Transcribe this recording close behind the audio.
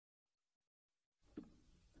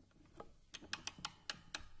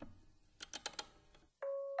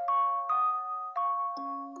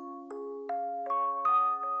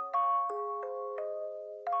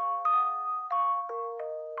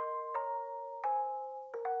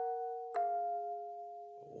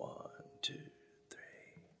1, 2, 3.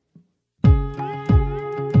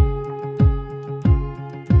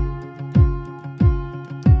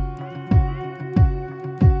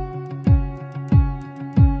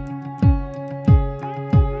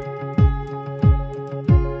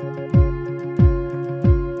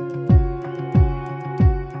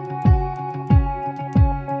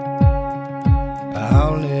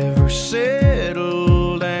 I'll never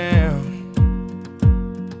settle down,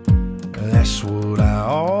 that's what I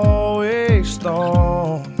always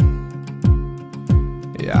thought.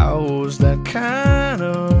 Yeah, I was that kind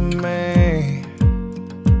of man,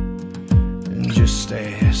 and just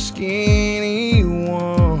ask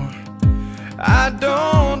anyone. I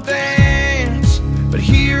don't dance, but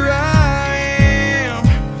here I am,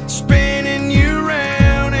 spinning you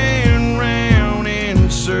round and round in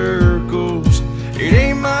circles. It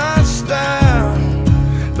ain't my style,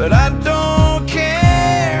 but I don't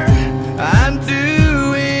care. I'd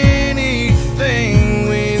do anything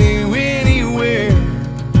with you anywhere.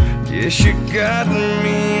 Guess you got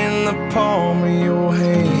me in the palm of your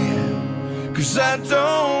hand, 'cause I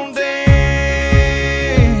don't dance.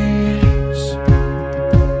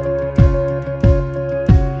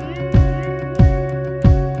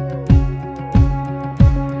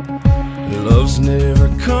 Love's never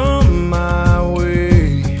come my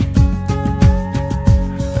way.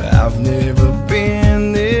 I've never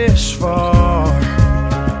been this far,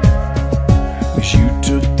 'cause you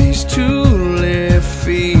took these 2 left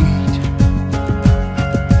feet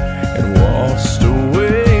and waltzed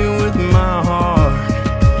away with my heart.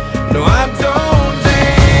 No, I don't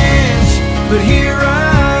dance, but here